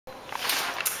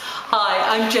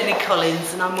Hi, I'm Jenny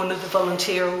Collins and I'm one of the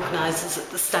volunteer organisers at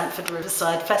the Stamford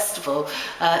Riverside Festival,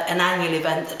 an annual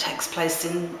event that takes place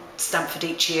in Stamford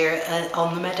each year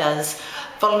on the meadows.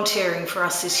 Volunteering for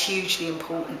us is hugely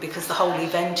important because the whole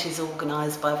event is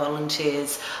organised by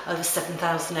volunteers. Over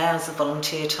 7,000 hours of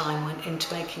volunteer time went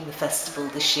into making the festival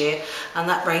this year, and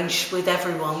that ranged with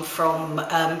everyone from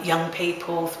young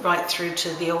people right through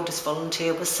to the oldest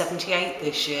volunteer was 78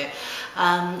 this year,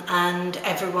 and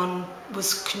everyone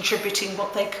was contributing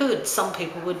what they could. Some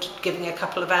people were giving a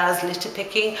couple of hours litter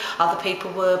picking, other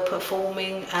people were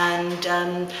performing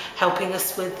and helping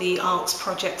us with the arts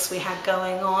projects we had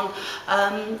going on,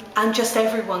 and just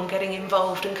everyone getting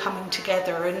involved and coming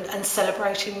together and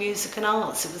celebrating music and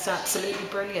arts. It was absolutely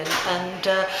brilliant,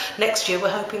 and next year we're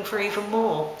hoping for even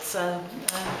more. So,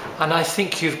 and I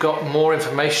think you've got more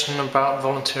information about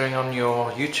volunteering on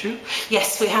your YouTube?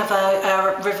 Yes, we have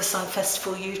our Riverside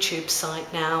Festival YouTube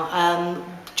site now,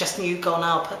 just gone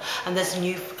up, and there's a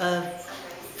new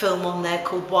film on there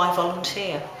called Why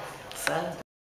Volunteer. So